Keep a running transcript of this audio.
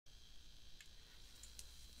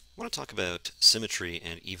I want to talk about symmetry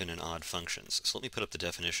and even and odd functions. So let me put up the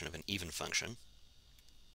definition of an even function.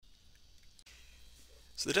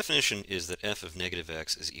 So the definition is that f of negative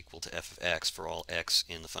x is equal to f of x for all x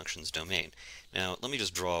in the function's domain. Now let me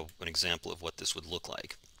just draw an example of what this would look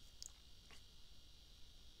like.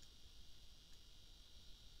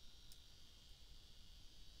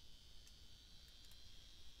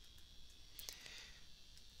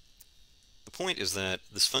 The point is that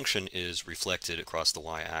this function is reflected across the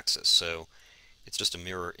y-axis, so it's just a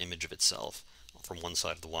mirror image of itself from one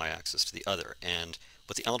side of the y-axis to the other. And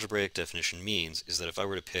what the algebraic definition means is that if I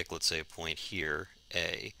were to pick, let's say, a point here,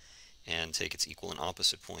 a, and take its equal and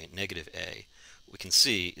opposite point, negative a, what we can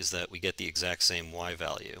see is that we get the exact same y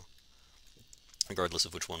value regardless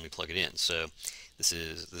of which one we plug it in. So this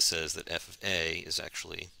says that f of a is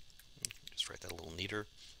actually, just write that a little neater,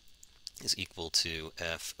 is equal to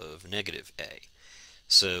f of negative a.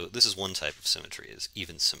 So this is one type of symmetry, is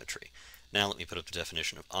even symmetry. Now let me put up the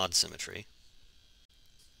definition of odd symmetry.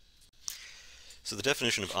 So the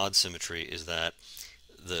definition of odd symmetry is that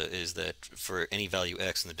for any value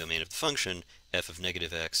x in the domain of the function, f of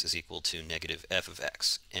negative x is equal to negative f of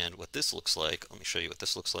x. And what this looks like, let me show you what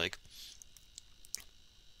this looks like.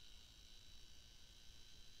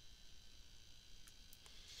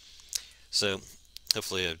 So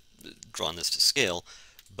hopefully I've drawn this to scale,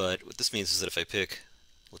 but what this means is that if I pick,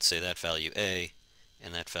 let's say, that value a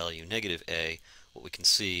and that value negative a, what we can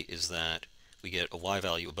see is that we get a y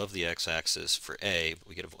value above the x-axis for a, but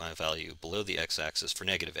we get a y value below the x-axis for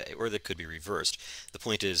negative a, or that could be reversed. The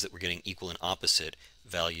point is that we're getting equal and opposite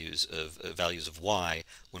values of y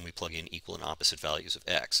when we plug in equal and opposite values of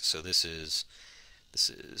x. So this is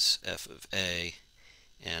f of a,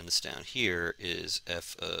 and this down here is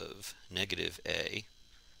f of negative a.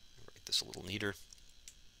 Write this a little neater.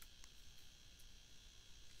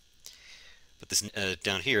 But this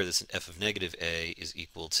down here, this f of negative a is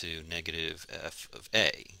equal to negative f of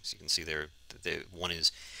a. So you can see there, one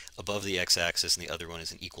is above the x-axis and the other one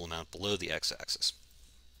is an equal amount below the x-axis.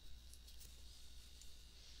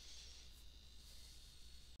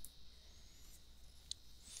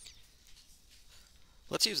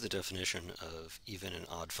 Let's use the definition of even and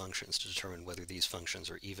odd functions to determine whether these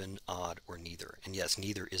functions are even, odd, or neither. And yes,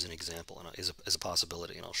 neither is an example and is a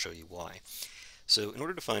possibility, and I'll show you why. So in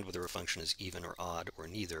order to find whether a function is even or odd or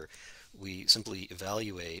neither, we simply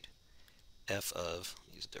evaluate f of,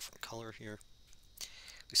 use a different color here,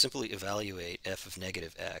 we simply evaluate f of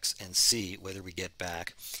negative x and see whether we get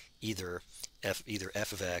back either f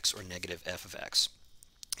of x or negative f of x.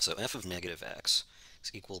 So f of negative x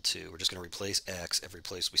is equal to, we're just going to replace x every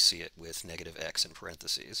place we see it with negative x in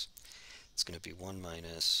parentheses. It's going to be 1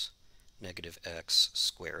 minus negative x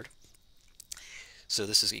squared. So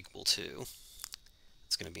this is equal to,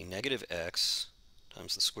 it's going to be negative x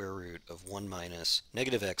times the square root of 1 minus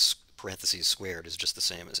negative x parentheses squared is just the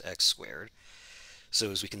same as x squared. So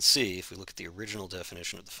as we can see, if we look at the original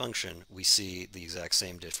definition of the function, we see the exact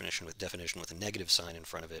same definition with a negative sign in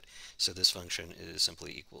front of it. So this function is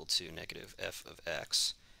simply equal to negative f of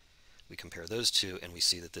x. We compare those two and we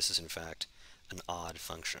see that this is in fact an odd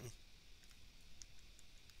function.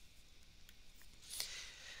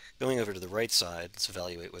 Going over to the right side, let's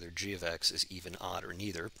evaluate whether g of x is even, odd, or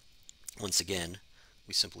neither. Once again,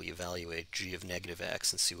 we simply evaluate g of negative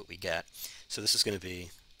x and see what we get. So this is going to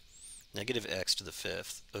be negative x to the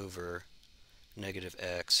fifth over negative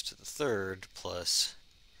x to the third plus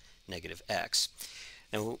negative x.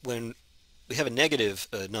 Now when we have a negative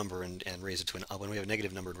number and raise it to an when we have a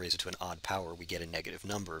negative number and raise it to an odd power, we get a negative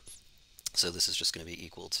number. So this is just going to be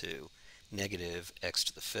equal to negative x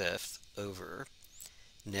to the fifth over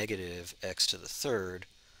negative x to the third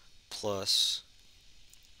plus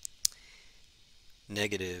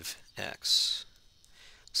negative x.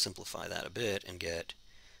 Simplify that a bit and get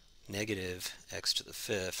negative x to the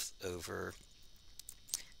fifth over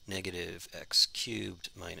negative x cubed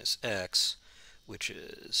minus x, which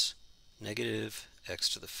is negative x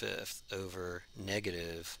to the fifth over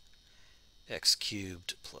negative x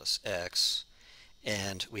cubed plus x.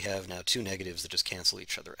 And we have now two negatives that just cancel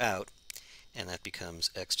each other out, and that becomes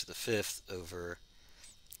x to the fifth over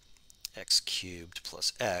x cubed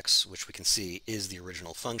plus x, which we can see is the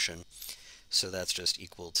original function. So that's just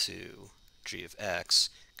equal to g of x.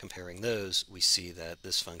 Comparing those, we see that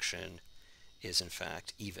this function is in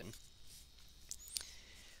fact even.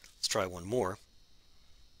 Let's try one more.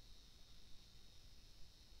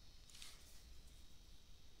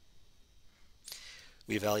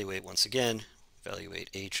 We evaluate once again, evaluate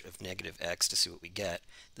h of negative x to see what we get.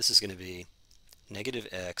 This is going to be negative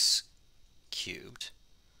x cubed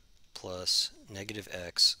plus negative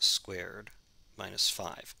x squared minus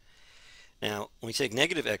 5. Now, when we take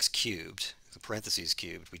negative x cubed, the parentheses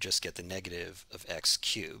cubed, we just get the negative of x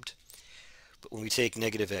cubed. But when we take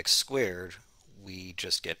negative x squared, we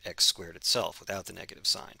just get x squared itself without the negative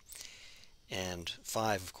sign. And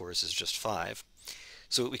 5, of course, is just 5.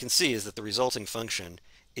 So what we can see is that the resulting function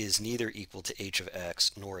is neither equal to h of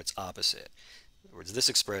x nor its opposite. In other words, this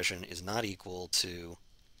expression is not equal to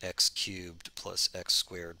x cubed plus x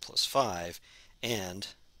squared plus 5, and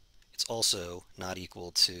it's also not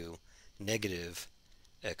equal to negative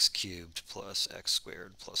x cubed plus x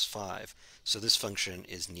squared plus 5. So this function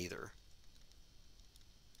is neither.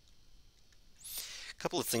 A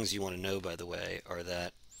couple of things you want to know, by the way, are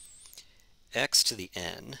that x to the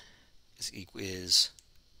n is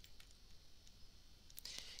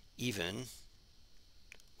even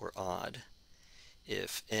or odd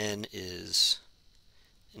if n is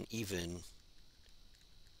an even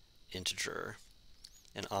integer,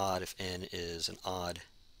 and odd if n is an odd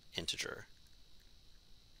integer.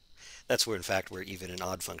 That's where, in fact, where even and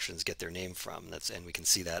odd functions get their name from. And we can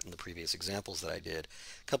see that in the previous examples that I did.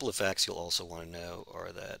 A couple of facts you'll also want to know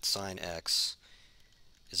are that sine x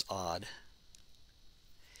is odd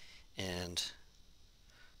and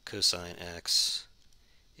cosine x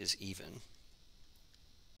is even.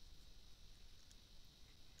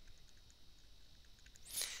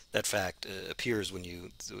 That fact appears when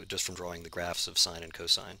you just from drawing the graphs of sine and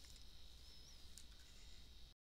cosine.